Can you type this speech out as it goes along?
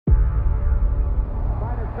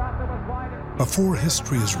Before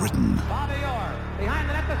history is written,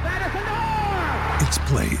 it's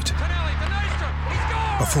played.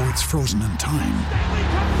 Before it's frozen in time,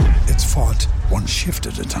 it's fought one shift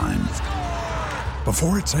at a time.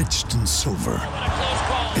 Before it's etched in silver,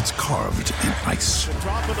 it's carved in ice.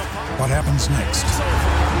 What happens next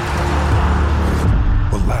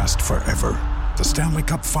will last forever. The Stanley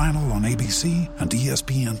Cup Final on ABC and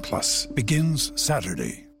ESPN Plus begins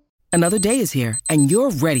Saturday. Another day is here, and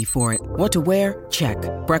you're ready for it. What to wear? Check.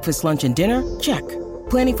 Breakfast, lunch, and dinner? Check.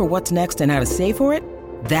 Planning for what's next and how to save for it?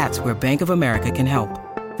 That's where Bank of America can help.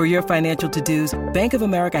 For your financial to-dos, Bank of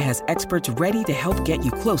America has experts ready to help get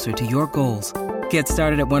you closer to your goals. Get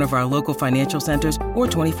started at one of our local financial centers or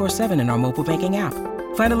 24/7 in our mobile banking app.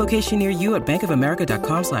 Find a location near you at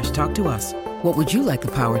bankofamerica.com/talktous. What would you like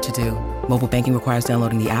the power to do? Mobile banking requires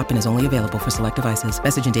downloading the app and is only available for select devices.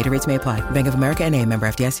 Message and data rates may apply. Bank of America NA, member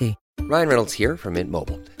FDIC. Ryan Reynolds here from Mint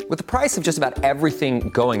Mobile. With the price of just about everything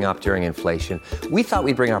going up during inflation, we thought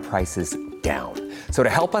we'd bring our prices down. So to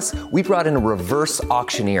help us, we brought in a reverse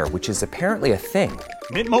auctioneer, which is apparently a thing.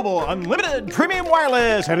 Mint Mobile Unlimited Premium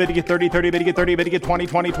Wireless. How to get 30, 30, bit to get 30, bit to get 20,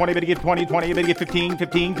 20, 20, bit to get 20, 20, bit to get 15,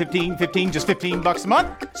 15, 15, 15, just $15 a month?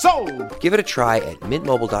 Sold! Give it a try at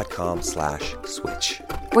mintmobile.com/switch.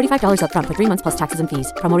 $45 up front for 3 months plus taxes and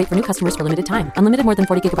fees. Promo rate for new customers for limited time. Unlimited more than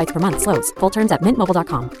 40 gigabytes per month. Slows full terms at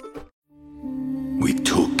mintmobile.com. We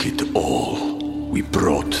took it all. We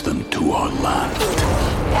brought them to our land.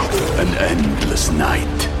 An endless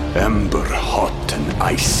night, ember hot and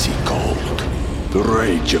icy cold. The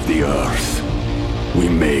rage of the earth. We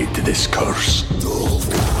made this curse.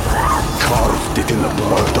 Carved it in the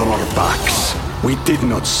blood on our backs. We did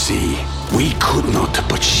not see. We could not,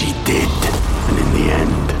 but she did. And in the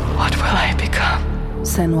end... What will I become?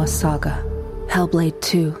 Senua's Saga. Hellblade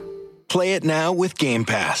 2. Play it now with Game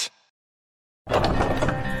Pass.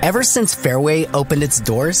 Ever since Fairway opened its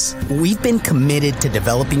doors, we've been committed to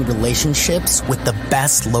developing relationships with the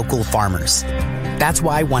best local farmers. That's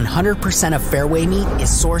why 100% of Fairway meat is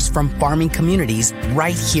sourced from farming communities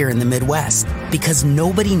right here in the Midwest. Because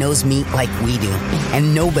nobody knows meat like we do,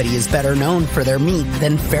 and nobody is better known for their meat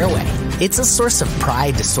than Fairway. It's a source of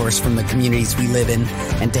pride to source from the communities we live in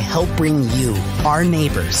and to help bring you, our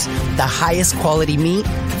neighbors, the highest quality meat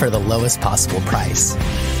for the lowest possible price.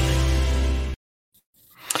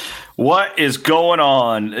 What is going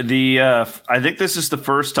on? I think this is the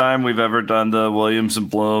first time we've ever done the Williams and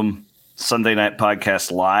Bloom Sunday Night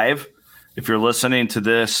Podcast live. If you're listening to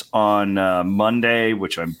this on Monday,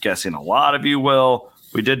 which I'm guessing a lot of you will,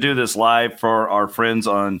 we did do this live for our friends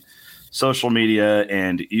on social media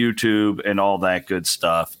and YouTube and all that good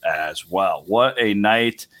stuff as well. What a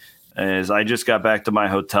night. As I just got back to my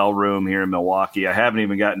hotel room here in Milwaukee. I haven't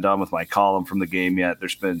even gotten done with my column from the game yet.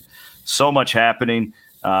 There's been so much happening.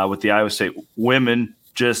 With the Iowa State women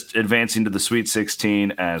just advancing to the Sweet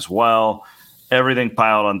 16 as well. Everything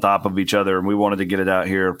piled on top of each other, and we wanted to get it out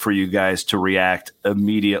here for you guys to react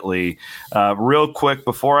immediately. Real quick,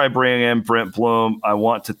 before I bring in Brent Bloom, I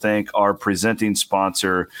want to thank our presenting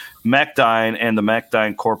sponsor, Mechdyne and the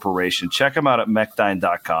Mechdyne Corporation. Check them out at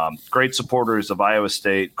mechdyne.com. Great supporters of Iowa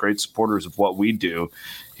State, great supporters of what we do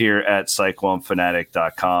here at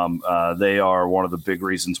CycloneFanatic.com. They are one of the big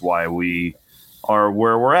reasons why we are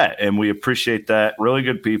where we're at, and we appreciate that. Really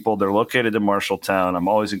good people. They're located in Marshalltown. I'm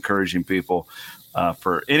always encouraging people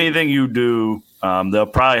for anything you do. They'll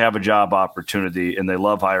probably have a job opportunity, and they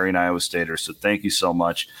love hiring Iowa Staters. So thank you so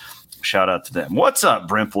much. Shout out to them. What's up,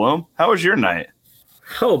 Brent Bloom? How was your night?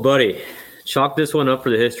 Oh, buddy, chalk this one up for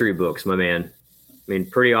the history books, my man. I mean,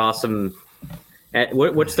 pretty awesome.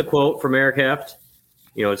 What's the quote from Eric Heft?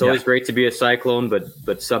 You know, it's always great to be a Cyclone,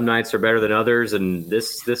 but some nights are better than others, and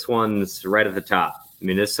this one's right at the top. I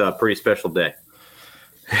mean, it's a pretty special day.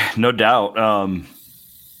 No doubt.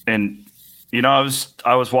 And you know,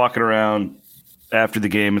 I was walking around after the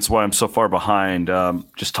game. It's why I'm so far behind.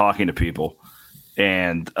 Just talking to people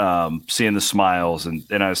and seeing the smiles, and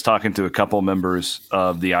I was talking to a couple members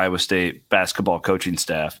of the Iowa State basketball coaching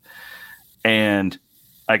staff, and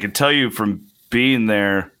I can tell you from being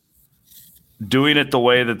there, doing it the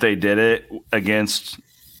way that they did it against,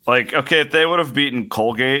 like, okay, if they would have beaten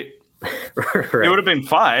Colgate, right, it would have been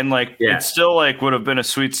fine. Like, it still would have been a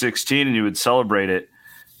Sweet 16 and you would celebrate it.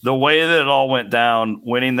 The way that it all went down,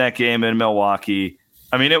 winning that game in Milwaukee,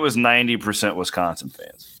 I mean, it was 90% Wisconsin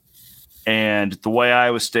fans. And the way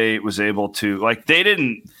Iowa State was able to,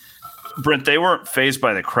 Brent, they weren't fazed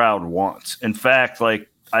by the crowd once. In fact, I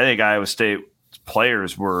think Iowa State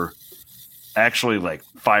players were actually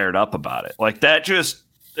fired up about it.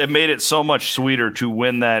 It made it so much sweeter to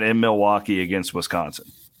win that in Milwaukee against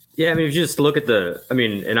Wisconsin. Yeah, I mean, if you just look at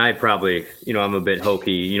and I probably, I'm a bit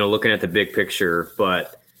hokey, looking at the big picture,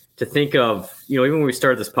 but to think of, even when we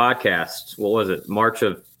started this podcast, what was it, March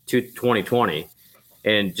of 2020,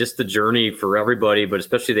 and just the journey for everybody, but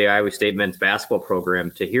especially the Iowa State men's basketball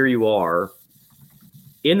program, to here you are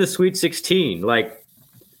in the Sweet 16, and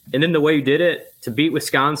then the way you did it, to beat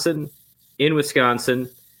Wisconsin in Wisconsin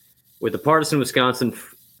with the partisan Wisconsin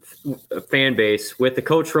fan base, with the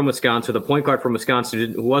coach from Wisconsin, the point guard from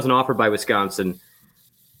Wisconsin who wasn't offered by Wisconsin,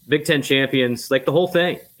 Big Ten champions, the whole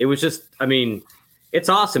thing. It was just, it's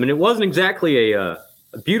awesome. And it wasn't exactly a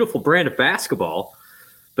beautiful brand of basketball,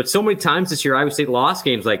 but so many times this year, Iowa State lost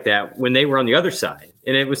games like that when they were on the other side.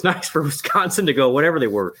 And it was nice for Wisconsin to go, whatever they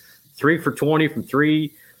were, 3 for 20 from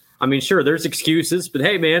 3. Sure, there's excuses, but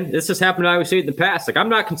hey, man, this has happened to Iowa State in the past. I'm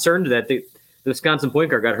not concerned that the Wisconsin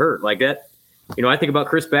point guard got hurt like that. I think about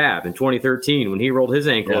Chris Babb in 2013 when he rolled his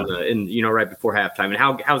ankle right before halftime.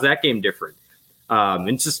 And how's that game different?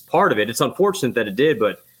 It's just part of it. It's unfortunate that it did,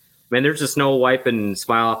 but man, there's just no wiping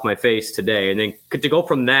smile off my face today. And then to go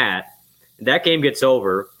from that game gets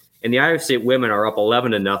over, and the Iowa State women are up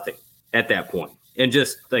 11-0 at that point, and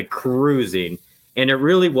just cruising. And it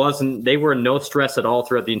really wasn't. They were in no stress at all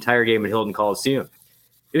throughout the entire game at Hilton Coliseum.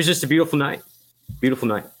 It was just a beautiful night. Beautiful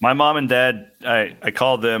night. My mom and dad, I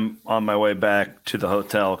called them on my way back to the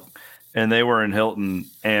hotel, and they were in Hilton.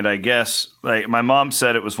 And I guess my mom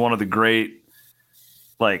said it was one of the great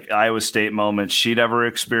Iowa State moments she'd ever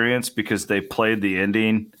experienced, because they played the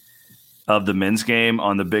ending of the men's game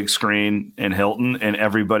on the big screen in Hilton, and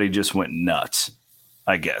everybody just went nuts.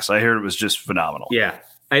 I guess I heard it was just phenomenal. Yeah.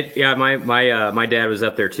 My dad was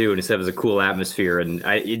up there too, and he said it was a cool atmosphere, and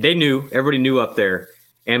everybody knew up there.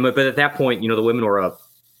 But at that point, the women were up,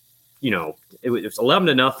 it was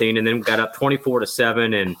 11-0, and then got up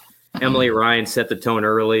 24-7, and Emily Ryan set the tone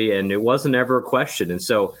early, and it wasn't ever a question. And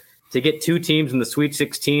so to get two teams in the Sweet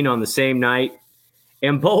 16 on the same night,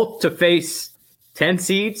 and both to face 10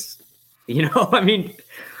 seeds, we're not going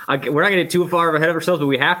to get too far ahead of ourselves, but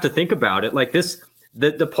we have to think about it like this.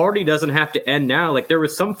 The party doesn't have to end now. There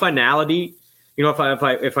was some finality.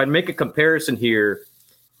 If I make a comparison here,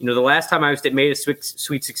 the last time Iowa State made a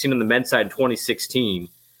Sweet 16 on the men's side in 2016,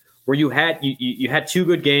 where you had two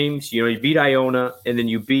good games. You beat Iona, and then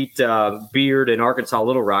you beat Beard and Arkansas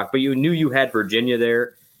Little Rock, but you knew you had Virginia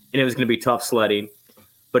there, and it was going to be tough sledding.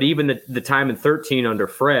 But even the time in 13 under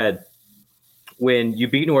Fred, when you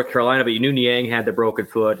beat North Carolina, but you knew Niang had the broken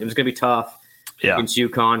foot, it was going to be tough against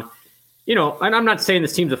UConn. And I'm not saying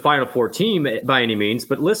this team's a Final Four team by any means,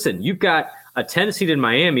 but listen, you've got a 10 seed in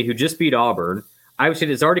Miami who just beat Auburn. Iowa State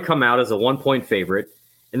has already come out as a 1-point favorite.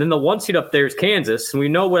 And then the 1 seed up there is Kansas. And we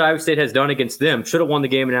know what Iowa State has done against them. Should have won the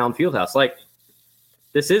game in Allen Fieldhouse.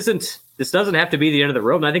 This doesn't have to be the end of the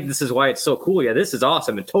road. And I think this is why it's so cool. Yeah, this is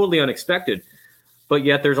awesome and totally unexpected. But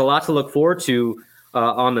yet there's a lot to look forward to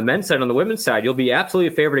on the men's side. On the women's side, you'll be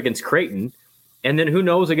absolutely a favorite against Creighton. And then who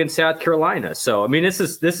knows against South Carolina. So, this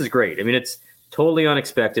is great. It's totally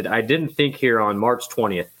unexpected. I didn't think here on March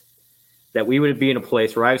 20th that we would be in a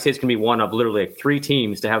place where Iowa State's going to be one of literally 3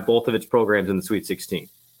 teams to have both of its programs in the Sweet 16.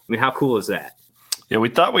 How cool is that? Yeah, we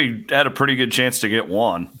thought we had a pretty good chance to get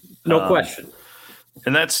one. No question.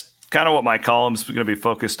 And that's kind of what my column's going to be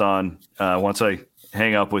focused on. Once I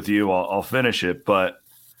hang up with you, I'll finish it. But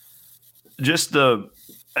just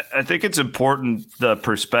I think it's important, the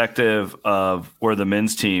perspective of where the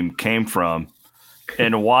men's team came from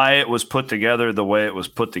and why it was put together the way it was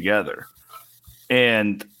put together.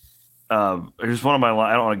 And here's one of my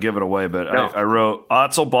lines. I don't want to give it away, but no. I wrote,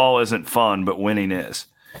 Otzel ball isn't fun, but winning is.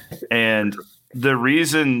 And the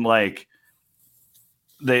reason,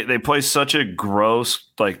 they play such a gross,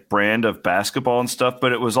 brand of basketball and stuff,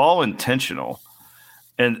 but it was all intentional.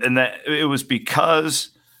 And that it was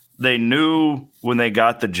because they knew when they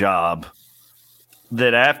got the job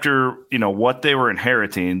that after, what they were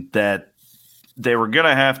inheriting, that they were going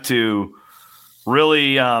to have to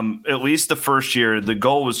really, at least the first year, the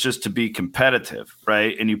goal was just to be competitive,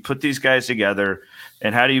 right? And you put these guys together,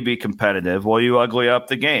 and how do you be competitive? Well, you ugly up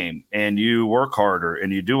the game, and you work harder,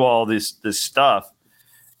 and you do all this stuff.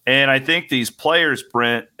 And I think these players,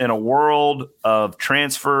 Brent, in a world of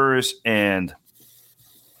transfers and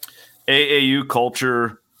AAU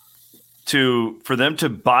culture, for them to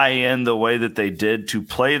buy in the way that they did, to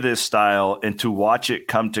play this style and to watch it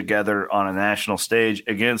come together on a national stage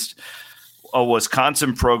against a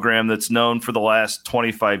Wisconsin program that's known for the last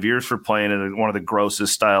 25 years for playing in one of the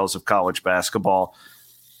grossest styles of college basketball.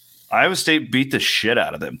 Iowa State beat the shit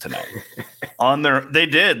out of them tonight. They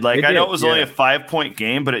did. I know it was only a 5-point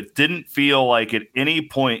game, but it didn't feel like at any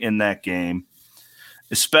point in that game,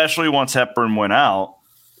 especially once Hepburn went out,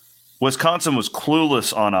 Wisconsin was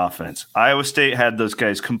clueless on offense. Iowa State had those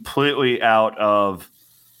guys completely out of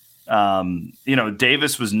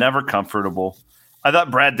Davis was never comfortable. I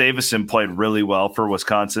thought Brad Davison played really well for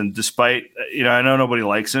Wisconsin, despite, I know nobody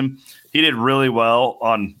likes him. He did really well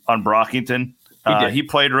on Brockington. He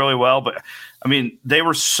played really well, but I mean, they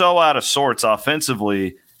were so out of sorts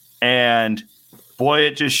offensively. And boy,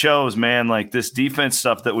 it just shows, man, like this defense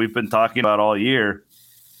stuff that we've been talking about all year.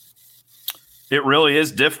 It really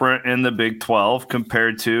is different in the Big 12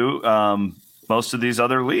 compared to most of these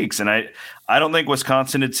other leagues. And I don't think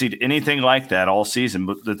Wisconsin had seen anything like that all season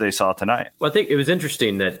that they saw tonight. Well, I think it was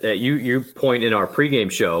interesting that your point in our pregame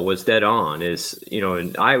show was dead on.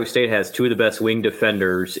 And Iowa State has two of the best wing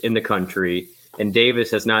defenders in the country, and Davis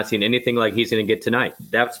has not seen anything like he's going to get tonight.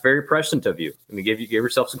 That's very prescient of you. I mean, give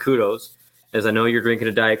yourself some kudos, as I know you're drinking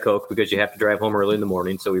a Diet Coke because you have to drive home early in the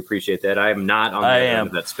morning, so we appreciate that. I am not on that end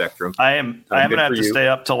of that spectrum. I'm going to have to stay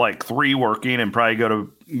up till like 3 working and probably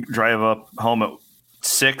drive up home at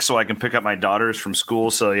 6 so I can pick up my daughters from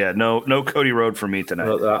school. So, yeah, no Cody Road for me tonight.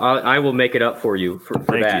 I will make it up for you for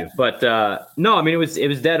Thank that. you. But, no, I mean, it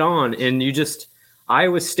was dead on, and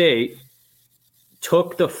Iowa State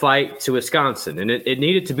took the fight to Wisconsin, and it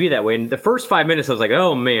needed to be that way. And the first 5 minutes, I was like,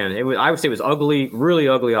 oh, man, Iowa State was ugly, really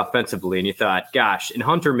ugly offensively. And you thought, gosh, and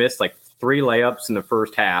Hunter missed like 3 layups in the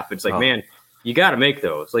first half. It's like, man, you got to make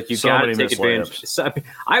those. Like, you got to take advantage.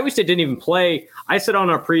 Iowa State didn't even play. I said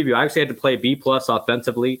on our preview, Iowa State had to play B+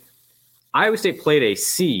 offensively. Iowa State played a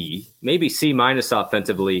C, maybe C-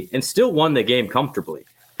 offensively, and still won the game comfortably.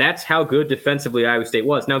 That's how good defensively Iowa State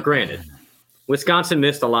was. Now, granted, Wisconsin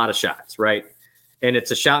missed a lot of shots, right? And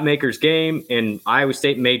it's a shot maker's game, and Iowa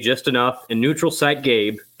State made just enough, and neutral site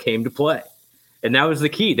Gabe came to play. And that was the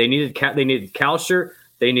key. They needed Kalsher,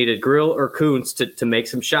 they needed Grill or Kuntz to make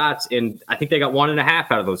some shots, and I think they got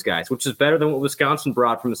 1.5 out of those guys, which is better than what Wisconsin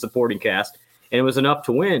brought from the supporting cast, and it was enough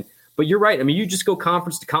to win. But you're right. I mean, you just go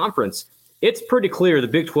conference to conference. It's pretty clear the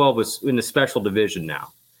Big 12 was in the special division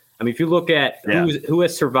now. I mean, if you look at who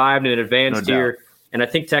has survived and advanced here, and I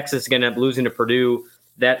think Texas is going to end up losing to Purdue,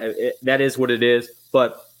 that is what it is.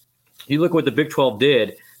 But you look what the Big 12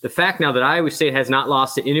 did. The fact now that Iowa State has not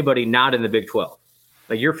lost to anybody not in the Big 12.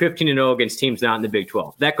 Like, you're 15-0 against teams not in the Big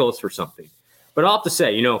 12. That goes for something. But I'll have to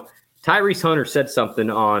say, Tyrese Hunter said something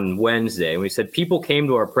on Wednesday, and we said people came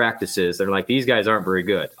to our practices and are like, these guys aren't very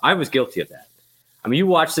good. I was guilty of that. I mean, you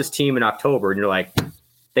watch this team in October, and you're like,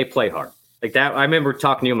 they play hard. Like that. I remember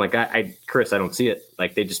talking to him like, Chris, I don't see it.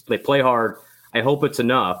 Like, they play hard. I hope it's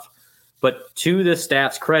enough. But to the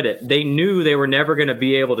staff's credit, they knew they were never going to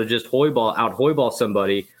be able to just out-hoyball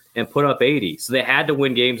somebody and put up 80. So they had to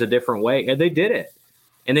win games a different way, and they did it.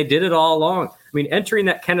 And they did it all along. I mean, entering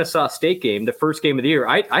that Kennesaw State game, the first game of the year,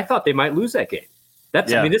 I thought they might lose that game.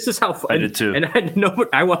 I mean, this is how fun. I did too. And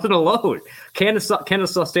I wasn't alone.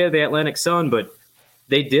 Kennesaw State of the Atlantic Sun, but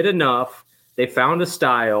they did enough. They found a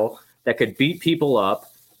style that could beat people up.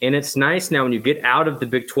 And it's nice now when you get out of the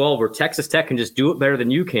Big 12 where Texas Tech can just do it better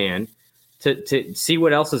than you can to see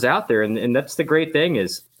what else is out there. And that's the great thing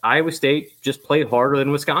is Iowa State just played harder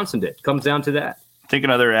than Wisconsin did. Comes down to that. I think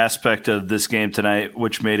another aspect of this game tonight,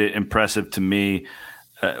 which made it impressive to me,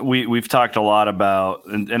 we've talked a lot about,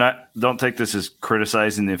 and I don't take this as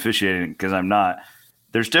criticizing the officiating because I'm not.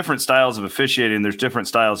 There's different styles of officiating. There's different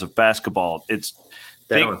styles of basketball.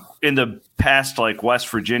 In the past, like West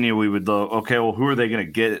Virginia, we would go, okay, well, who are they going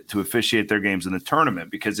to get to officiate their games in the tournament?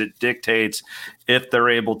 Because it dictates if they're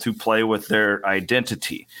able to play with their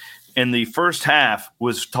identity. And the first half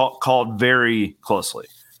was called very closely.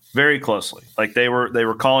 Very closely. Like they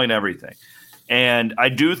were calling everything. And I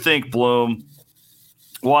do think Bloom,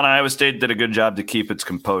 one, Iowa State did a good job to keep its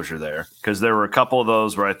composure there because there were a couple of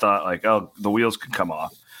those where I thought like, oh, the wheels could come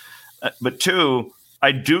off. But two,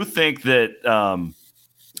 I do think that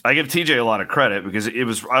I give TJ a lot of credit because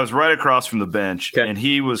I was right across from the bench and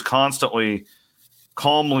he was constantly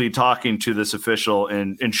calmly talking to this official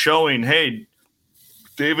and showing, hey,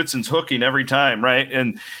 Davidson's hooking every time, right?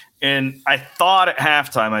 And I thought at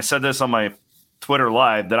halftime, I said this on my Twitter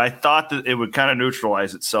live, that I thought that it would kind of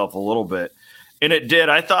neutralize itself a little bit. And it did.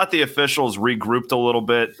 I thought the officials regrouped a little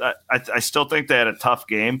bit. I still think they had a tough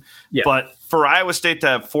game. Yeah. But for Iowa State to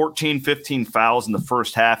have 14, 15 fouls in the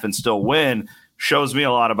first half and still win shows me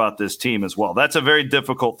a lot about this team as well. That's a very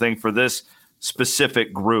difficult thing for this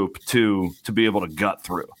specific group to be able to gut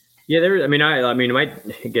through. Yeah,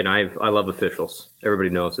 I love officials. Everybody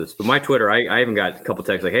knows this. But my Twitter, I even got a couple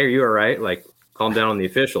texts like, hey, are you all right? Like, calm down on the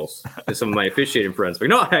officials. To some of my officiating friends. But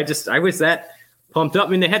no, I was that pumped up.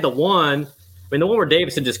 I mean, they had the one where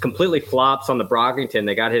Davison just completely flops on the Brockington.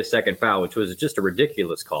 They got his second foul, which was just a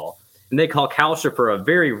ridiculous call. and they call Kalsher for a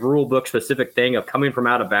very rule book specific thing of coming from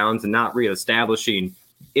out of bounds and not reestablishing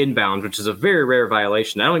inbounds, which is a very rare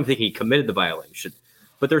violation. I don't even think he committed the violation,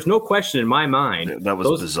 but there's no question in my mind. That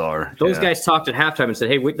was bizarre. Those guys talked at halftime and said,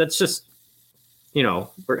 hey, wait, that's just,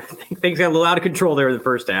 things got a little out of control there in the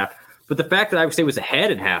first half. But the fact that Iowa State was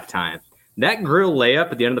ahead at halftime, that grill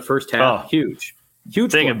layup at the end of the first half, huge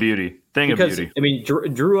thing of beauty. I mean,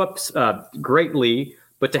 drew up greatly,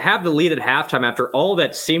 but to have the lead at halftime after all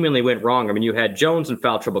that seemingly went wrong. I mean, you had Jones in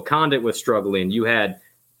foul trouble, Condit was struggling, you had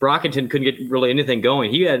Brockington couldn't get really anything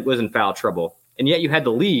going. Was in foul trouble, and yet you had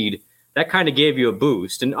the lead. That kind of gave you a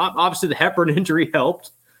boost, and obviously the Hepburn injury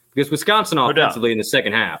helped because Wisconsin offensively in the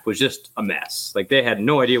second half was just a mess. Like they had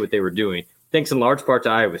no idea what they were doing. Thanks in large part to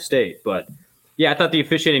Iowa State, but yeah, I thought the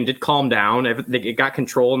officiating did calm down. It got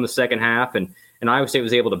control in the second half, and Iowa State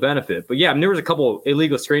was able to benefit. But yeah, I mean, there was a couple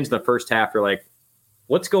illegal screens in the first half. You're like,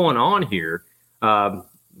 what's going on here?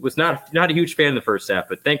 Was not a huge fan in the first half,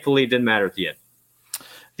 but thankfully it didn't matter at the end.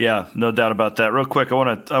 Yeah, no doubt about that. Real quick, I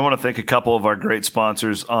want to thank a couple of our great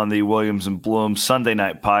sponsors on the Williams and Bloom Sunday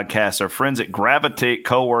Night Podcast. Our friends at Gravitate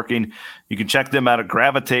Co-working. You can check them out at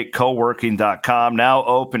gravitatecoworking.com. Now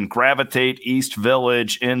open Gravitate East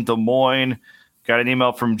Village in Des Moines. Got an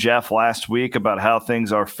email from Jeff last week about how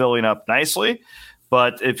things are filling up nicely.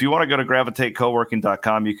 But if you want to go to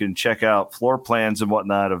gravitatecoworking.com, you can check out floor plans and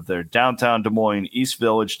whatnot of their downtown Des Moines, East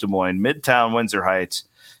Village Des Moines, Midtown Windsor Heights,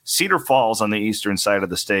 Cedar Falls on the eastern side of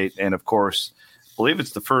the state, and of course, I believe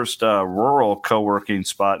it's the first rural co-working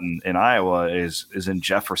spot in Iowa is in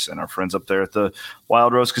Jefferson. Our friends up there at the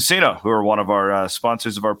Wild Rose Casino, who are one of our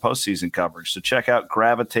sponsors of our postseason coverage. So check out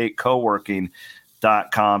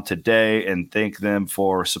gravitatecoworking.com today and thank them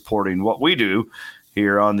for supporting what we do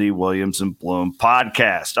here on the Williams and Bloom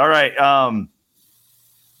podcast. All right,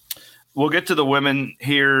 we'll get to the women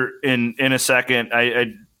here in a second.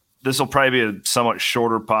 This will probably be a somewhat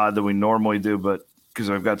shorter pod than we normally do, but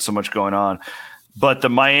because I've got so much going on. But the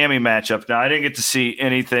Miami matchup, now I didn't get to see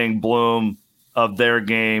anything, Bloom, of their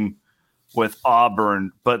game with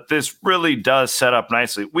Auburn, but this really does set up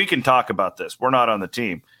nicely. We can talk about this. We're not on the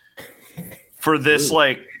team. For this,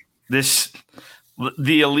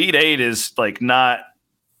 the Elite Eight is not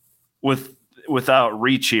without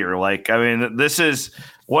reach here. This is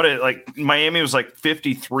Miami was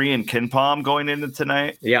 53 in KenPom going into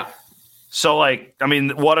tonight. Yeah. So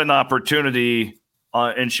what an opportunity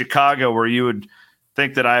in Chicago where you would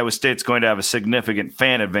think that Iowa State's going to have a significant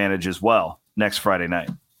fan advantage as well next Friday night.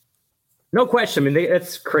 No question. I mean,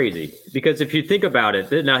 that's crazy because if you think about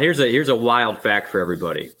it, now here's a wild fact for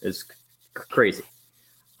everybody. It's crazy.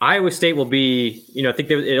 Iowa State will be, I think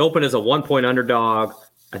it opened as a 1-point underdog.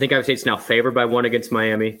 I think Iowa State's now favored by 1 against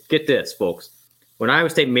Miami. Get this, folks. When Iowa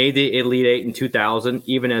State made the Elite Eight in 2000,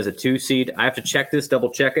 even as a 2 seed, I have to check this,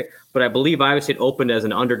 double check it, but I believe Iowa State opened as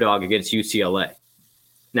an underdog against UCLA.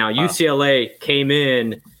 Now, UCLA came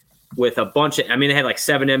in with a bunch of, they had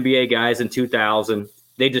 7 NBA guys in 2000.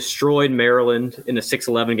 They destroyed Maryland in a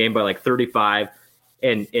 6-11 game by 35,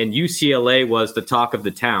 and UCLA was the talk of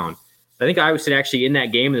the town. I think Iowa State actually in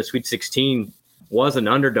that game in the Sweet 16 was an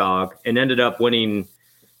underdog and ended up winning,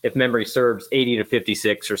 if memory serves,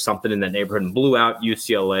 80-56 or something in that neighborhood, and blew out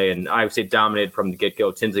UCLA, and Iowa State dominated from the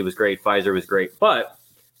get-go. Tinsley was great. Pfizer was great. But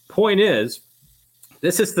point is,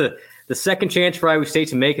 this is the second chance for Iowa State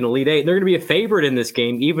to make an Elite Eight. And they're going to be a favorite in this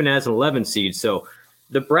game, even as an 11 seed. So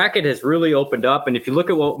the bracket has really opened up. And if you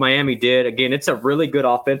look at what Miami did, again, it's a really good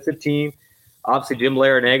offensive team. Obviously, Jim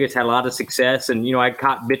Larrañaga's had a lot of success. And, I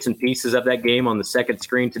caught bits and pieces of that game on the second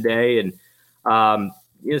screen today. And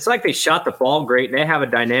it's like they shot the ball great. And they have a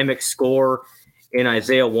dynamic scorer in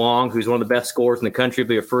Isaiah Wong, who's one of the best scorers in the country,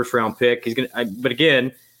 be a first-round pick. But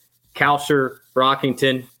again, Kalsher,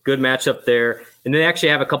 Brockington, good matchup there. And they actually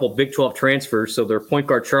have a couple Big 12 transfers. So their point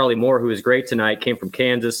guard, Charlie Moore, who is great tonight, came from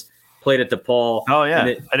Kansas, played at DePaul. Oh, yeah.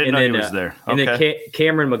 I didn't know he was there. Okay. And then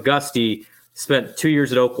Cameron McGusty spent 2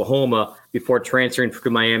 years at Oklahoma before transferring to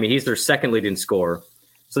Miami. He's their second leading scorer.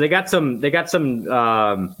 So they got some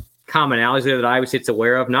commonalities there that Iowa State's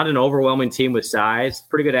aware of. Not an overwhelming team with size.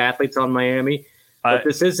 Pretty good athletes on Miami. But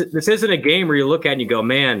this isn't a game where you look at it and you go,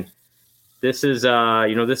 man, this is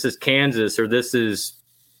this is Kansas or this is.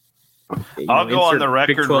 I'll go on the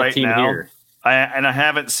record right now. I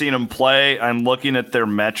haven't seen them play. I'm looking at their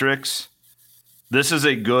metrics. This is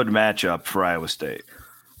a good matchup for Iowa State.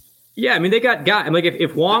 Yeah, they got guys.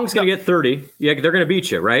 If Wong's going to get 30, they're going to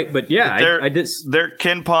beat you, right? But yeah, their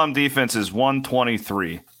KenPom defense is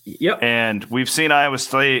 123. Yep. And we've seen Iowa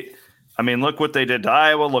State. Look what they did to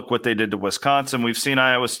Iowa. Look what they did to Wisconsin. We've seen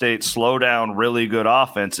Iowa State slow down really good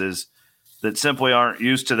offenses that simply aren't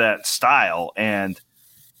used to that style. And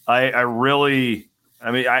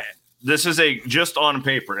This is just on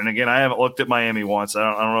paper. And again, I haven't looked at Miami once. I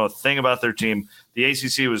don't know a thing about their team. The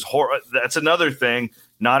ACC was that's another thing.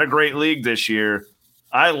 Not a great league this year.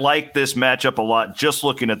 I like this matchup a lot just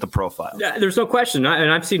looking at the profile. Yeah, there's no question.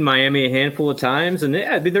 And I've seen Miami a handful of times, and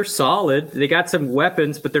they're solid. They got some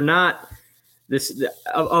weapons, but they're not this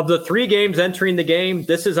of the 3 games entering the game.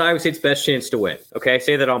 This is Iowa State's best chance to win. Okay, I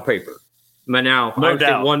say that on paper. But now Iowa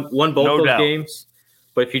State won both those games.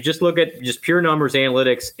 But if you just look at just pure numbers,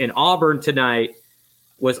 analytics, and Auburn tonight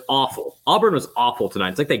was awful. Auburn was awful tonight.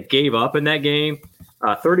 It's like they gave up in that game.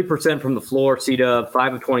 30% from the floor, C-Dub,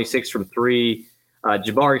 5 of 26 from 3.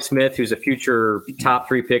 Jabari Smith, who's a future top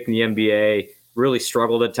 3 pick in the NBA, really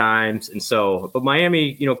struggled at times. And so, but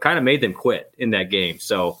Miami, kind of made them quit in that game.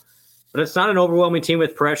 So, but it's not an overwhelming team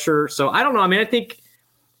with pressure. So I don't know. I mean, I think,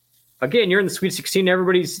 again, you're in the Sweet 16.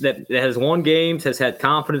 Everybody's that has won games has had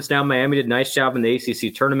confidence now. Miami did a nice job in the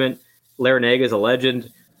ACC tournament. Larinaga is a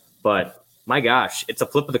legend. But, my gosh, it's a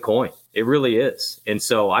flip of the coin. It really is. And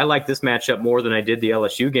so I like this matchup more than I did the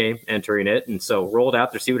LSU game entering it. And so roll it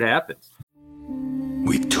out there, see what happens.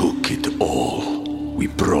 We took it all. We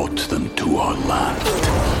brought them to our land.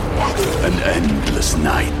 An endless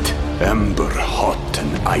night, ember hot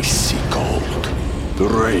and icy cold. The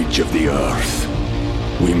rage of the earth.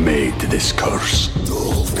 We made this curse.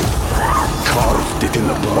 Carved it in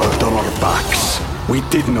the blood on our backs. We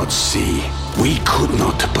did not see. We could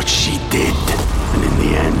not, but she did. And in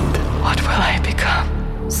the end, what will I become?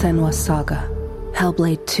 Senua's Saga.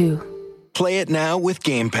 Hellblade 2. Play it now with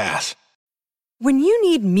Game Pass. When you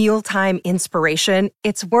need mealtime inspiration,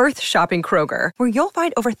 it's worth shopping Kroger, where you'll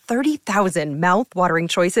find over 30,000 mouth-watering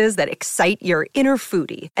choices that excite your inner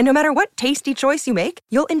foodie. And no matter what tasty choice you make,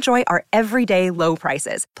 you'll enjoy our everyday low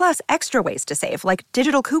prices, plus extra ways to save, like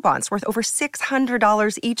digital coupons worth over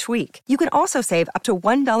 $600 each week. You can also save up to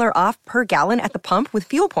 $1 off per gallon at the pump with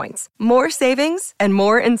fuel points. More savings and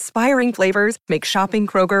more inspiring flavors make shopping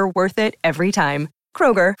Kroger worth it every time.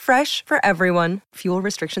 Kroger, fresh for everyone. Fuel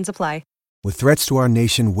restrictions apply. With threats to our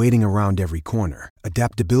nation waiting around every corner,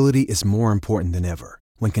 adaptability is more important than ever.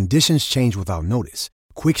 When conditions change without notice,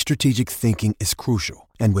 quick strategic thinking is crucial.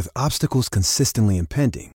 And with obstacles consistently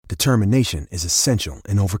impending, determination is essential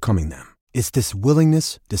in overcoming them. It's this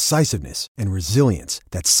willingness, decisiveness, and resilience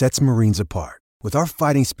that sets Marines apart. With our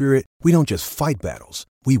fighting spirit, we don't just fight battles,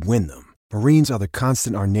 we win them. Marines are the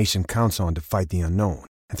constant our nation counts on to fight the unknown.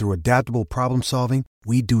 And through adaptable problem solving,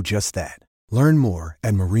 we do just that. Learn more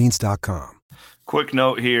at marines.com. Quick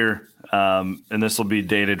note here, and this will be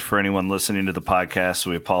dated for anyone listening to the podcast, so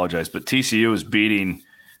we apologize, but TCU is beating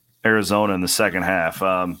Arizona in the second half.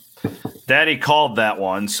 Daddy called that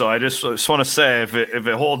one, so I just want to say, if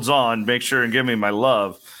it holds on, make sure and give me my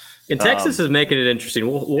love. And Texas is making it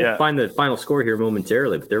interesting. We'll find the final score here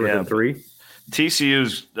momentarily, but they're within 3.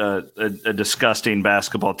 TCU's a disgusting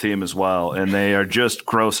basketball team as well, and they are just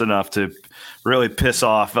gross enough to really piss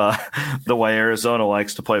off the way Arizona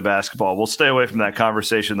likes to play basketball. We'll stay away from that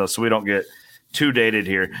conversation, though, so we don't get too dated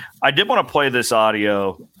here. I did want to play this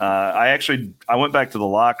audio. I went back to the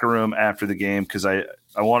locker room after the game because I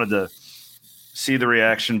wanted to see the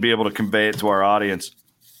reaction, be able to convey it to our audience.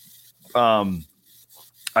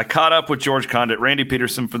 I caught up with George Condit. Randy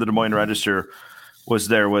Peterson for the Des Moines Register was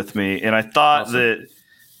there with me, and I thought that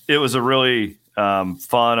it was a really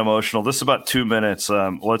fun, emotional. This is about 2 minutes.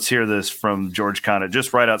 Let's hear this from George Condit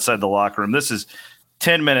just right outside the locker room. This is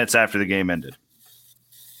 10 minutes after the game ended.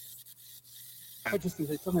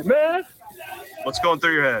 Man, what's going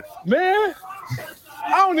through your head? Man,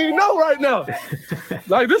 I don't even know right now.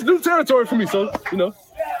 Like, this new territory for me, so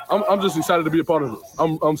I'm just excited to be a part of it.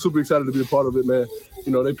 I'm super excited to be a part of it, man.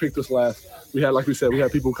 They picked us last. We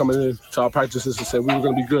had people coming in to our practices and said we were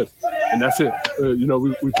going to be good, and that's it.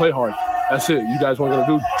 We play hard. That's it. You guys weren't going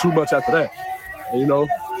to do too much after that. And,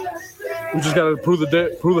 we just got to prove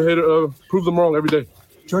them wrong every day.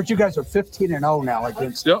 George, you guys are 15-0 now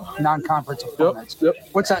against non-conference opponents. Yep.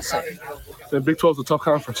 What's that say? The Big 12 is a tough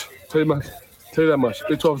conference. Tell you that much.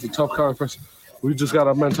 Big 12 is a tough conference. We just got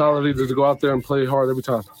a mentality to go out there and play hard every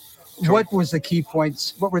time. What was the key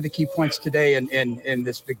points? What were the key points today in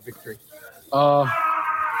this big victory?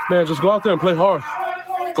 Man, just go out there and play hard.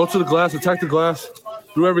 Go to the glass, attack the glass,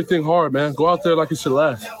 do everything hard, man. Go out there like it's your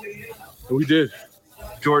last. And we did.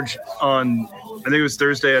 George, I think it was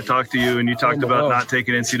Thursday I talked to you, and you talked about not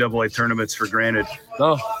taking NCAA tournaments for granted.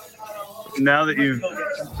 No. Now that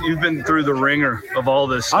you've been through the ringer of all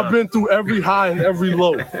this stuff. I've been through every high and every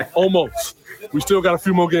low, almost. We still got a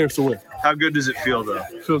few more games to win. How good does it feel, though?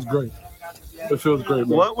 It feels great. It feels great,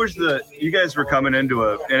 man. What was you guys were coming into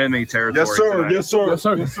an enemy territory tonight. Yes,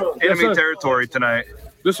 sir. Enemy territory tonight.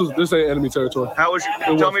 This ain't enemy territory.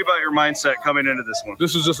 Tell me about your mindset coming into this one.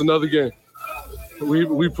 This is just another game.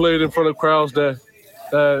 We played in front of crowds that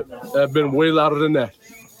have been way louder than that.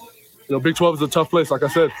 You know, Big 12 is a tough place. Like I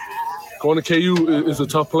said, going to KU is a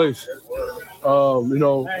tough place. You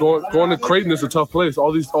know, going to Creighton is a tough place.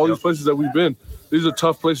 All these places that we've been, these are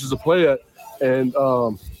tough places to play at. And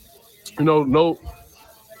you know,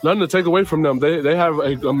 nothing to take away from them. They have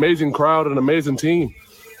an amazing crowd, an amazing team.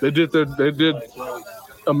 They did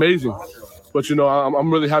amazing. But you know,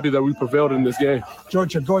 I'm really happy that we prevailed in this game.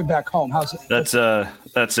 Georgia, going back home, how's it?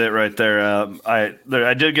 That's it right there. I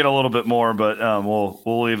did get a little bit more, but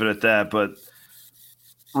we'll leave it at that. But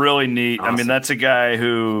really neat. Awesome. I mean, that's a guy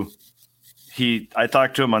who I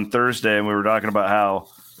talked to him on Thursday, and we were talking about how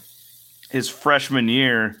his freshman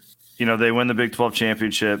year, you know, they win the Big 12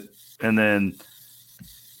 championship, and then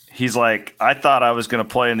he's like, I thought I was going to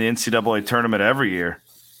play in the NCAA tournament every year.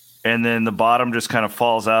 And then the bottom just kind of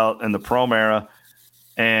falls out in the Prom era.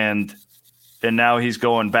 And now he's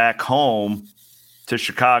going back home to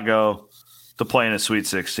Chicago to play in a Sweet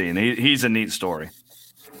 16. He's a neat story.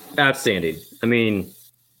 Outstanding. I mean,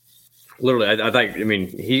 literally, I mean,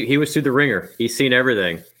 he was through the ringer. He's seen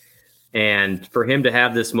everything. And for him to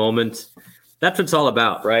have this moment, that's what it's all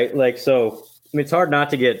about, right? Like, so, I mean, it's hard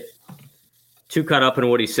not to get too caught up in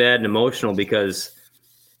what he said and emotional because,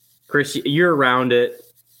 Chris, you're around it.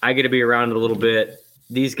 I get to be around it a little bit.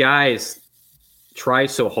 These guys try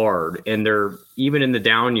so hard, and they're even in the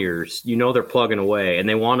down years, you know, they're plugging away, and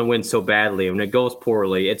they want to win so badly. When it goes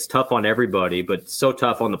poorly, it's tough on everybody, but so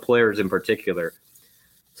tough on the players in particular.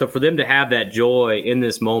 So for them to have that joy in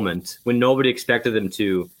this moment when nobody expected them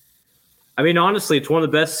to, I mean, honestly, it's one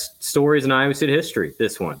of the best stories in Iowa State history.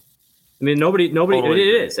 This one, I mean, nobody. Totally.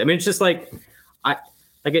 It is. I mean, it's just like,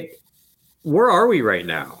 where are we right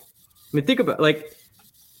now? I mean, think about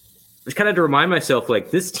just kind of to remind myself, like,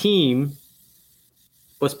 this team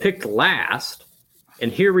was picked last,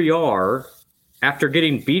 and here we are after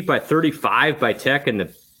getting beat by 35 by Tech in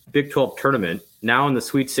the Big 12 tournament, now in the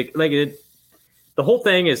Sweet 16. Like, the whole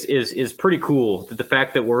thing is pretty cool, the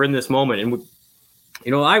fact that we're in this moment. And,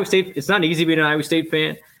 you know, Iowa State, it's not easy being an Iowa State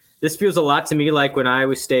fan. This feels a lot to me like when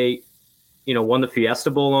Iowa State, you know, won the Fiesta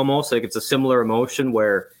Bowl almost. Like, it's a similar emotion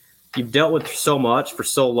where you've dealt with so much for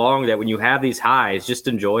so long that when you have these highs, just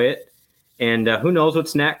enjoy it. And who knows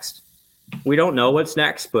what's next? We don't know what's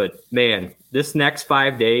next, but, man, this next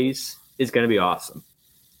 5 days is going to be awesome.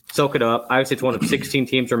 Soak it up. Iowa State's one of 16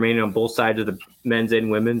 teams remaining on both sides of the men's and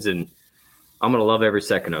women's, and I'm going to love every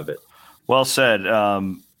second of it. Well said.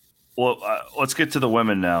 Let's get to the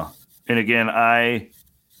women now. And, again, I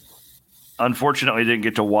unfortunately didn't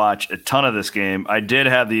get to watch a ton of this game. I did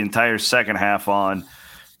have the entire second half on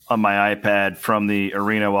my iPad from the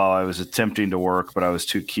arena while I was attempting to work, but I was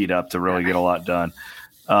too keyed up to really get a lot done.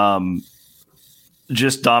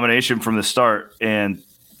 Just domination from the start, and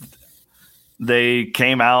they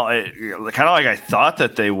came out kind of like I thought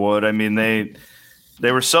that they would. I mean,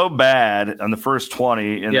 they were so bad on the first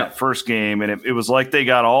 20 in that first game, and it was like they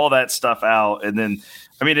got all that stuff out. And then,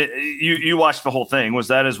 I mean, you watched the whole thing. Was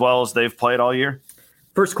that as well as they've played all year?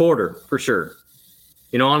 First quarter, for sure.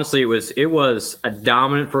 You know, honestly, it was a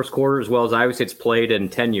dominant first quarter as well as Iowa State's played in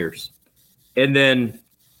 10 years. And then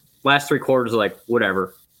last three quarters, like,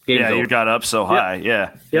 whatever. Game's over. You got up so high.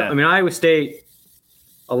 Yeah. I mean, Iowa State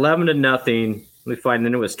 11-0. Let me find.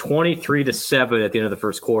 Then it was 23-7 at the end of the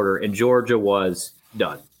first quarter, and Georgia was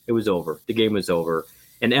done. It was over. The game was over.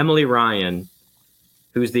 And Emily Ryan,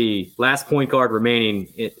 who's the last point guard remaining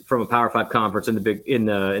from a Power 5 conference in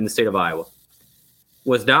the state of Iowa,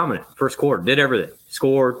 was dominant first quarter. Did everything.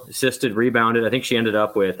 Scored, assisted, rebounded. I think she ended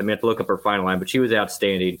up with, I have to look up her final line, but she was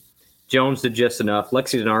outstanding. Jones did just enough.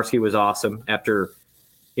 Lexi Donarski was awesome after,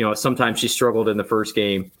 you know, sometimes she struggled in the first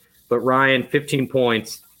game. But Ryan, 15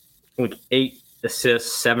 points, 8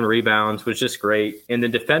 assists, 7 rebounds, was just great. And then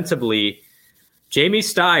defensively, Jamie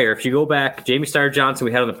Steyer, if you go back, Jamie Steyer Johnson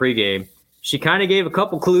we had on the pregame, she kind of gave a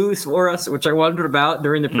couple clues for us, which I wondered about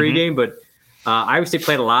during the pregame, but Iowa State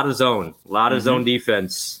played a lot of zone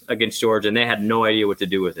defense against Georgia, and they had no idea what to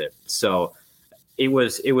do with it. So it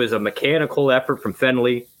was a mechanical effort from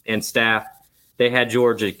Fenley and staff. They had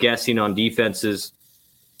Georgia guessing on defenses,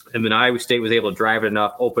 and then Iowa State was able to drive it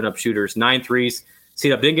enough, open up shooters, 9 threes.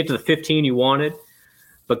 See, I didn't get to the 15 you wanted,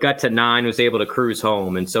 but got to 9, was able to cruise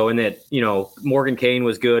home. And so in that, you know, Morgan Kane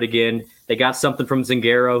was good again. They got something from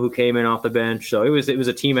Zingaro, who came in off the bench. So it was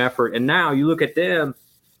a team effort. And now you look at them,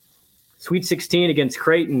 Sweet 16 against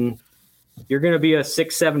Creighton, you're going to be a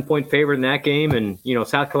 6-7 point favorite in that game. And, you know,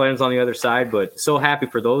 South Carolina's on the other side, but so happy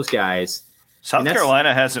for those guys. South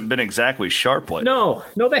Carolina hasn't been exactly sharp lately. No,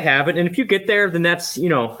 they haven't. And if you get there, then that's,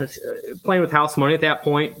 playing with house money at that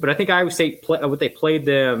point. But I think Iowa State, they played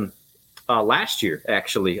them last year,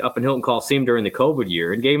 actually, up in Hilton Coliseum during the COVID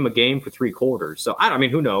year and gave them a game for 3 quarters. So,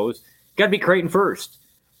 who knows? Got to be Creighton first.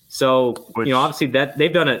 So, obviously that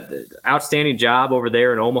they've done an outstanding job over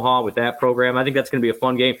there in Omaha with that program. I think that's going to be a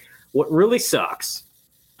fun game. What really sucks,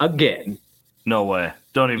 again. No way.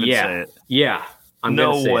 Don't even say it. Yeah.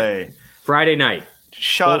 No way. Friday night.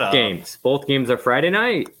 Shut up. Both games are Friday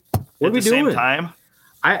night. What are we doing? Same time?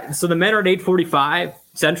 So the men are at 8:45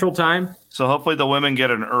 Central Time. So hopefully the women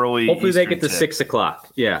get an early. Hopefully Eastern they get to 6 o'clock.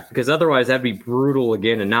 Yeah, because otherwise that'd be brutal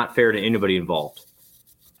again and not fair to anybody involved.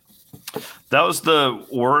 That was the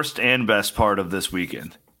worst and best part of this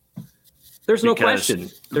weekend. There's no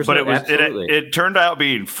question. It turned out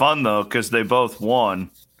being fun though because they both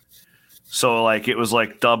won. So it was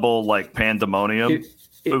double pandemonium.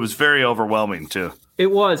 It was very overwhelming too.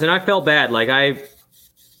 It was, and I felt bad. I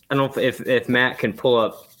don't know if Matt can pull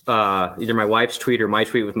up either my wife's tweet or my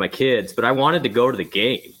tweet with my kids, but I wanted to go to the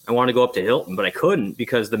game. I wanted to go up to Hilton, but I couldn't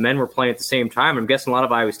because the men were playing at the same time. I'm guessing a lot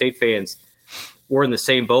of Iowa State fans were in the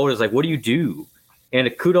same boat as what do you do? And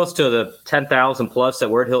kudos to the 10,000 plus that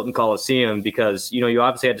were at Hilton Coliseum because, you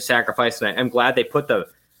obviously had to sacrifice. And I'm glad they put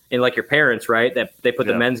your parents, right, that they put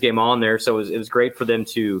the men's game on there. So it was great for them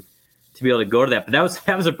to be able to go to that. But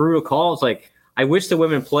that was a brutal call. It's I wish the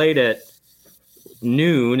women played at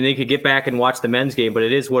noon and they could get back and watch the men's game, but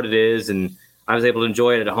it is what it is. And I was able to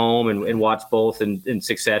enjoy it at home and watch both in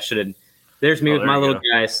succession. And there's me with my little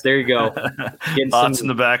guys. There you go. Otts in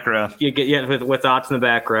the background. You get with Otts in the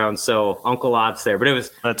background. So Uncle Otts there. But it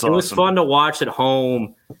was fun to watch at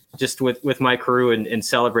home just with my crew and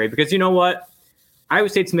celebrate because you know what? Iowa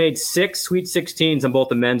State's made 6 Sweet 16s on both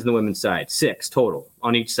the men's and the women's side. 6 total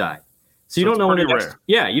on each side. So you don't know when the next,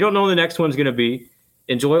 you don't know when the next one's going to be.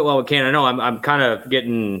 Enjoy it while we can. I know I'm kind of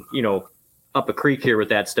getting, up a creek here with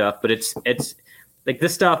that stuff, but it's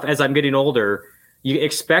this stuff as I'm getting older, you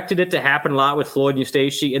expected it to happen a lot with Floyd and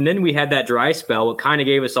Eustachy. And then we had that dry spell. It kind of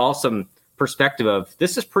gave us all some perspective of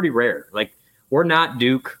this is pretty rare. We're not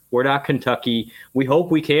Duke. We're not Kentucky. We hope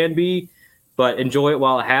we can be, but enjoy it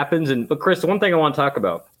while it happens. But Chris, the one thing I want to talk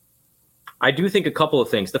about, I do think a couple of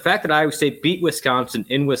things. The fact that Iowa State beat Wisconsin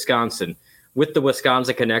in Wisconsin with the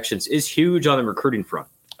Wisconsin connections is huge on the recruiting front.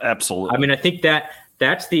 Absolutely. I think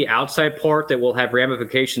that's the outside part that will have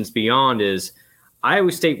ramifications beyond is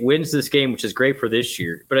Iowa State wins this game, which is great for this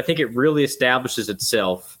year, but I think it really establishes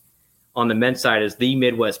itself on the men's side as the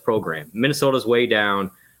Midwest program. Minnesota's way down.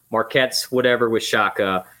 Marquette's whatever with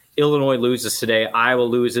Shaka. Illinois loses today. Iowa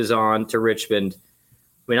loses on to Richmond.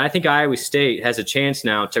 I think Iowa State has a chance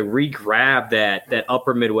now to re-grab that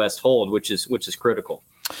upper Midwest hold, which is critical.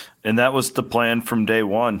 And that was the plan from day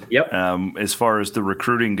one. Yep. As far as the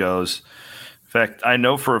recruiting goes. In fact, I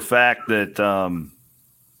know for a fact that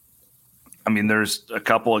there's a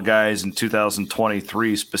couple of guys in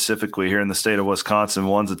 2023 specifically here in the state of Wisconsin.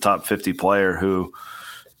 One's a top 50 player who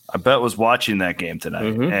I bet was watching that game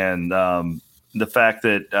tonight. Mm-hmm. And the fact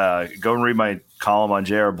that go and read my column on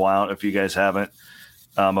J.R. Blount if you guys haven't.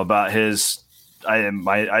 About his, I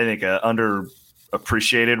think,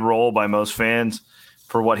 underappreciated role by most fans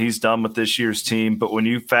for what he's done with this year's team. But when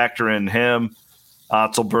you factor in him,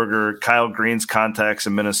 Otzelberger, Kyle Green's contacts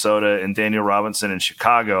in Minnesota, and Daniel Robinson in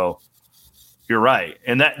Chicago, you're right.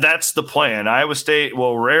 And that's the plan. Iowa State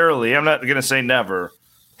will rarely, I'm not going to say never,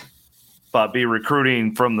 but be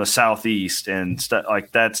recruiting from the Southeast. And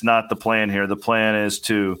that's not the plan here. The plan is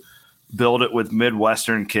to build it with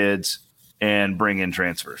Midwestern kids and bring in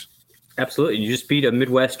transfers. Absolutely. You just beat a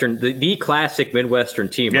Midwestern, the classic Midwestern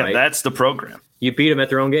team, right? Yeah, that's the program. You beat them at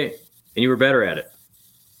their own game, and you were better at it.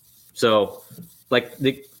 So,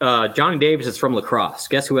 Johnny Davis is from La Crosse.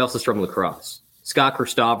 Guess who else is from La Crosse? Scott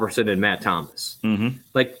Christopherson and Matt Thomas. Mm-hmm.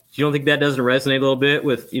 You don't think that doesn't resonate a little bit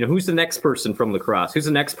with, who's the next person from La Crosse? Who's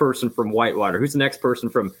the next person from Whitewater? Who's the next person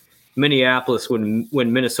from Minneapolis when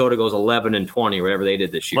Minnesota goes 11-20 or whatever they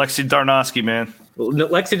did this year? Lexi Darnowski, man.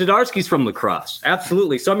 Lexi Dadarski's from La Crosse.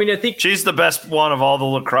 Absolutely. So, I think she's the best one of all the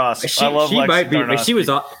La Crosse. I love Lexi Darnowski. She was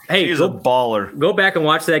she's a baller. Go back and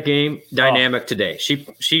watch that game. Dynamic today. She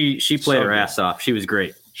played her ass off. She was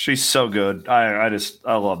great. She's so good. I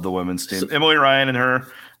love the women's team. Emily Ryan and her.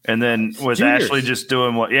 And then with juniors. Ashley just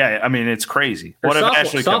doing what? Yeah, it's crazy. What if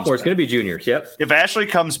Ashley sophomores going to be juniors? Yep. If Ashley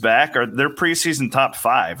comes back, they're preseason top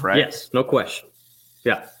 5, right? Yes, no question.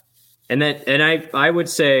 Yeah, and I would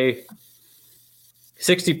say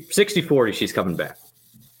 60-40. She's coming back.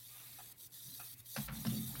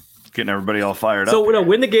 Getting everybody all fired up. So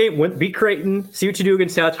win the game, beat Creighton. See what you do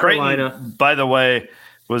against South Carolina. Creighton, by the way,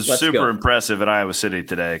 was super impressive at Iowa City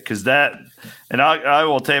today. Because I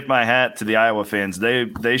will tape my hat to the Iowa fans.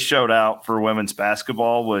 They showed out for women's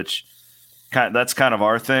basketball, which that's kind of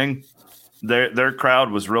our thing. Their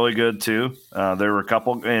crowd was really good too. There were a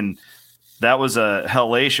couple, and that was a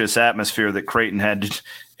hellacious atmosphere that Creighton had.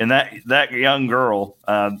 And that young girl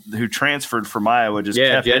who transferred from Iowa just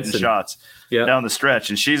kept hitting shots down the stretch,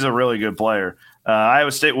 and she's a really good player.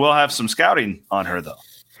 Iowa State will have some scouting on her though.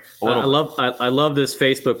 I love this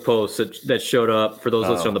Facebook post that showed up for those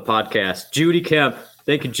listening on the podcast. Judy Kemp,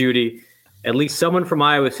 thank you, Judy. At least someone from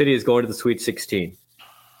Iowa City is going to the Sweet 16.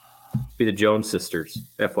 Be the Jones sisters,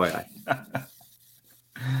 FYI.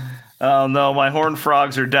 Oh no, my Horned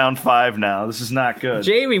Frogs are down 5 now. This is not good.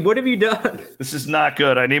 Jamie, what have you done? This is not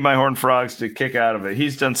good. I need my Horned Frogs to kick out of it.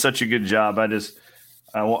 He's done such a good job. I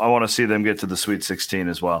want to see them get to the Sweet 16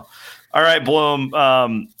 as well. All right, Bloom.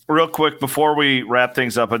 Real quick before we wrap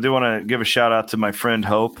things up, I do want to give a shout out to my friend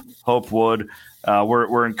Hope Wood.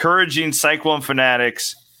 We're encouraging Cyclone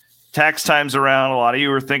fanatics. Tax time's around. A lot of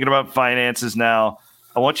you are thinking about finances now.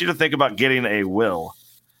 I want you to think about getting a will.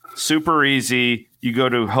 Super easy. You go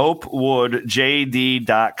to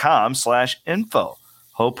hopewoodjd.com/info.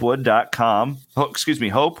 Hopewood.com.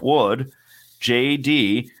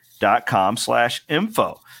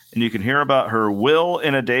 hopewoodjd.com/info. And you can hear about her Will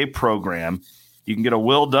in a Day program. You can get a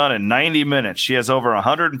will done in 90 minutes. She has over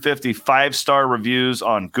 150 5-star reviews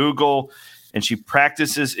on Google, and she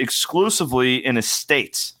practices exclusively in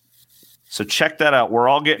estates. So check that out. We're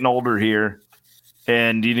all getting older here,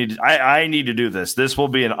 and I need to do this. This will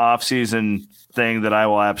be an off-season thing that I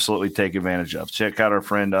will absolutely take advantage of. Check out our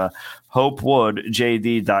friend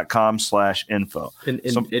hopewoodjd.com/info.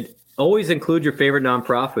 And always include your favorite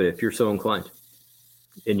nonprofit if you're so inclined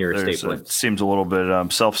in your estate plan. It seems a little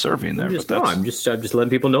bit self-serving there. I'm just letting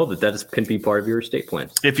people know that can be part of your estate plan.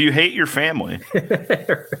 If you hate your family,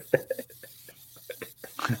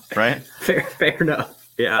 right? Fair enough.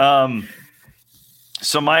 Yeah.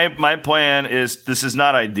 So my plan is, this is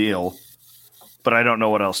not ideal, but I don't know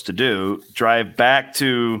what else to do. Drive back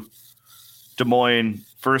to Des Moines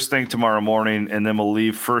first thing tomorrow morning, and then we'll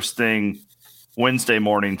leave first thing Wednesday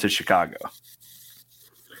morning to Chicago.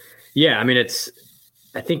 Yeah, I mean,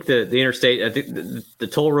 I think the interstate, I think the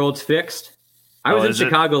toll road's fixed. I was in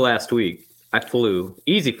Chicago last week. I flew.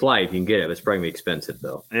 Easy flight if you can get it. It's probably expensive,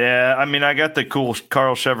 though. Yeah, I mean, I got the cool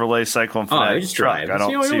Carl Chevrolet Cyclone Fanatic truck. Drive. It's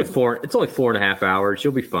only 4.5 hours.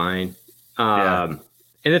 You'll be fine. And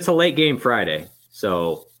it's a late game Friday,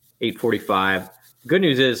 so 8:45. Good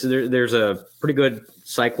news is there's a pretty good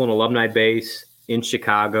Cyclone alumni base in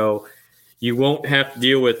Chicago. You won't have to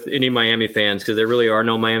deal with any Miami fans because there really are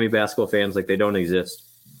no Miami basketball fans. Like, they don't exist.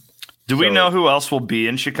 Do we know who else will be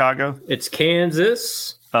in Chicago? It's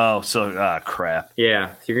Kansas. Oh, so crap.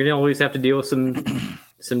 Yeah, you're gonna always have to deal with some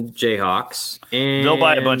Jayhawks, and they'll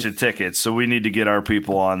buy a bunch of tickets. So we need to get our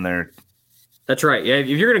people on there. That's right. Yeah, if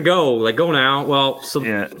you're gonna go now,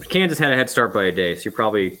 Kansas had a head start by a day, so you're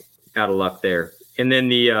probably out of luck there. And then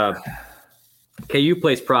the KU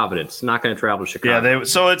plays Providence. Not going to travel to Chicago. Yeah,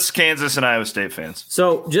 so it's Kansas and Iowa State fans.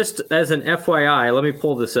 So just as an FYI, let me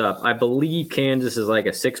pull this up. I believe Kansas is like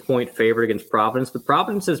a 6-point favorite against Providence, but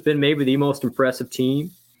Providence has been maybe the most impressive team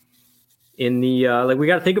in the we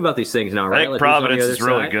got to think about these things now, right? I think Providence is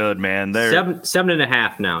really good, man. They're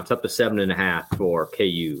 7.5 now. It's up to 7.5 for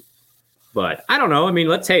KU. But I don't know. I mean,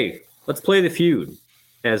 let's play the feud,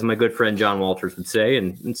 as my good friend John Walters would say,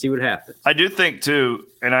 and see what happens. I do think too,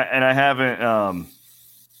 and I haven't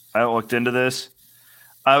I looked into this.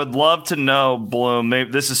 I would love to know, Bloom,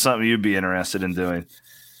 maybe this is something you'd be interested in doing.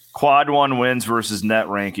 Quad 1 wins versus net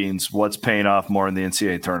rankings. What's paying off more in the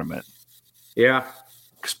NCAA tournament? Yeah.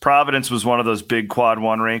 Because Providence was one of those big Quad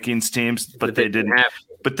 1 rankings teams, but they didn't have.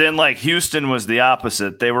 But then, like, Houston was the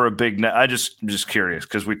opposite. They were a big net. I'm just curious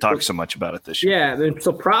because we talked so much about it this year. Yeah,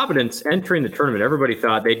 so Providence entering the tournament, everybody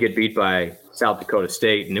thought they'd get beat by South Dakota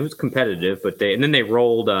State, and it was competitive. But then they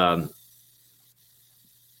rolled.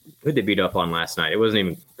 Who'd they beat up on last night? It wasn't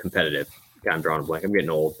even competitive. God, I'm drawing a blank. I'm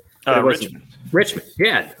getting old. Richmond.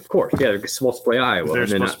 Yeah, of course. Yeah, they're supposed to play Iowa. They're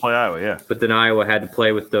supposed to play Iowa, yeah. But then Iowa had to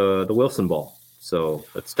play with the Wilson ball. So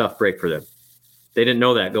that's a tough break for them. They didn't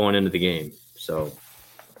know that going into the game. So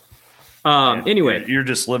anyway. You're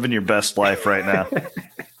just living your best life right now.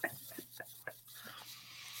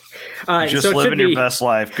 Living your best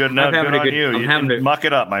life. Good enough. Good on you. You muck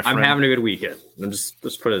it up, my friend. I'm having a good weekend. Let's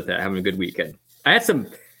put it at that. Having a good weekend. I had some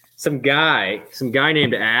guy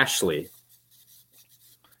named Ashley.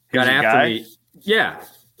 Got after me. Yeah.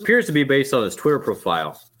 Appears to be based on his Twitter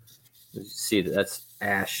profile. You see that's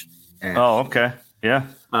Ash. Oh, okay. Yeah.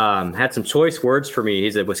 Had some choice words for me.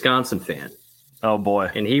 He's a Wisconsin fan. Oh,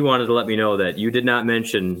 boy. And he wanted to let me know that you did not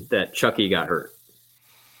mention that Chucky got hurt.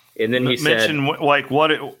 And then he said...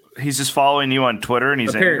 He's just following you on Twitter and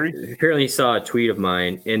he's angry? Apparently he saw a tweet of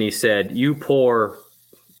mine and he said, you poor,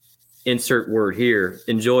 insert word here,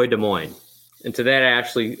 enjoy Des Moines. And to that,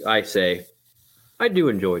 Ashley, I say, I do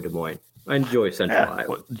enjoy Des Moines. I enjoy Central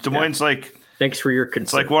Iowa. Des Moines, thanks for your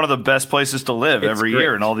concern. It's like one of the best places to live every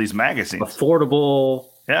year in all these magazines. Affordable.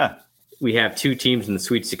 Yeah. We have 2 teams in the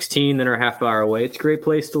Sweet 16 that are half hour away. It's a great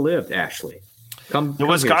place to live, Ashley. Come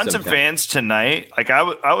Wisconsin fans tonight,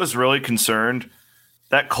 I was really concerned.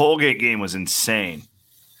 That Colgate game was insane.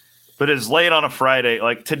 But it's late on a Friday.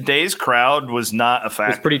 Today's crowd was not a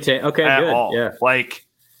factor. It's pretty at good. All. Yeah.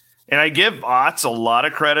 And I give Otts a lot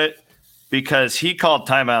of credit because he called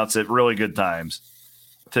timeouts at really good times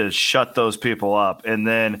to shut those people up. And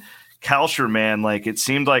then Kalsher, man, it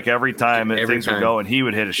seemed like every time things were going, he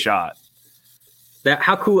would hit a shot.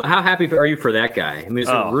 How happy are you for that guy? I mean, it's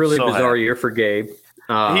a really bizarre year for Gabe.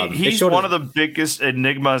 He's one of the biggest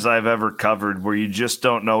enigmas I've ever covered where you just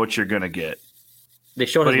don't know what you're going to get. They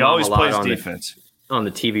showed but his he always plays on defense on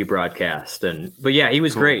the TV broadcast, but yeah, he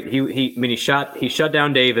was great. He shut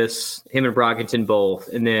down Davis, him and Brockington both,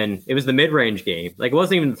 and then it was the mid-range game. It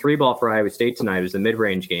wasn't even the 3-ball for Iowa State tonight. It was the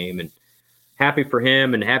mid-range game, and happy for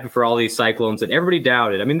him and happy for all these Cyclones that everybody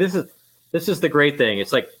doubted. I mean, this is the great thing.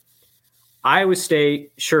 It's like Iowa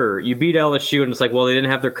State, sure, you beat LSU, and it's like, well, they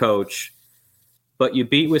didn't have their coach. But you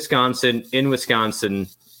beat Wisconsin in Wisconsin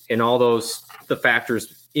and all the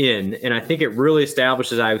factors in. And I think it really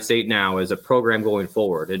establishes Iowa State now as a program going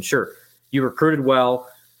forward. And sure, you recruited well,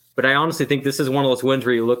 but I honestly think this is one of those wins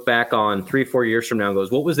where you look back on 3-4 years from now and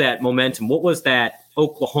goes, what was that momentum? What was that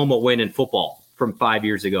Oklahoma win in football from 5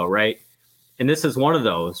 years ago, right? And this is one of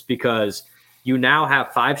those because you now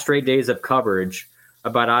have 5 straight days of coverage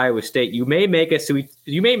about Iowa State. You may make an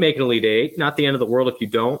Elite Eight, not the end of the world if you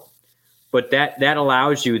don't. But that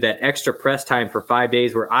allows you that extra press time for 5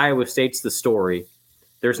 days where Iowa State's the story.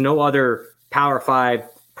 There's no other Power 5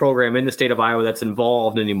 program in the state of Iowa that's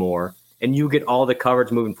involved anymore. And you get all the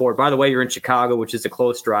coverage moving forward. By the way, you're in Chicago, which is a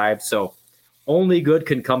close drive. So only good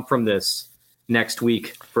can come from this next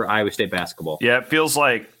week for Iowa State basketball. Yeah, it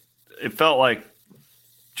felt like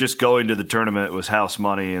just going to the tournament was house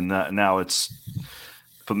money. And now it's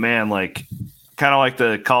 – but, man, kind of like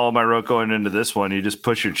the column I wrote going into this one, you just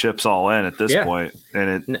push your chips all in at this point.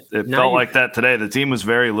 And it felt like that today. The team was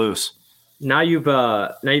very loose. Now you've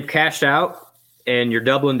cashed out and you're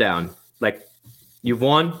doubling down. You've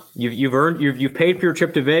won, you've earned, you've paid for your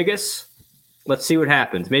trip to Vegas. Let's see what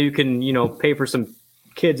happens. Maybe you can, pay for some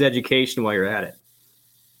kids' education while you're at it.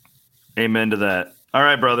 Amen to that. All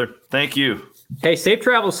right, brother. Thank you. Hey, safe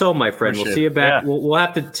travels home, my friend. We'll see you back. Yeah. We'll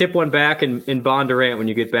have to tip one back in Bondurant when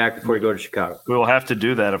you get back before you go to Chicago. We will have to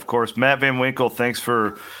do that, of course. Matt Van Winkle, thanks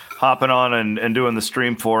for hopping on and doing the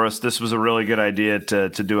stream for us. This was a really good idea to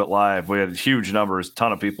do it live. We had huge numbers. A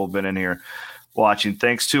ton of people have been in here watching.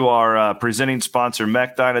 Thanks to our presenting sponsor,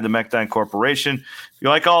 Mechdyne and the Mechdyne Corporation. If you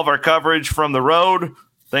like all of our coverage from the road,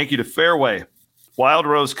 thank you to Fairway, Wild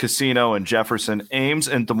Rose Casino in Jefferson, Ames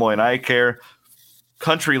and Des Moines Eye Care,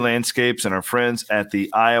 Country Landscapes, and our friends at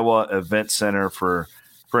the Iowa Event Center for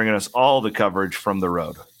bringing us all the coverage from the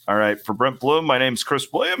road. All right, for Brent Bloom, my name's Chris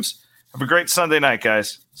Williams. Have a great Sunday night,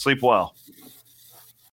 guys. Sleep well.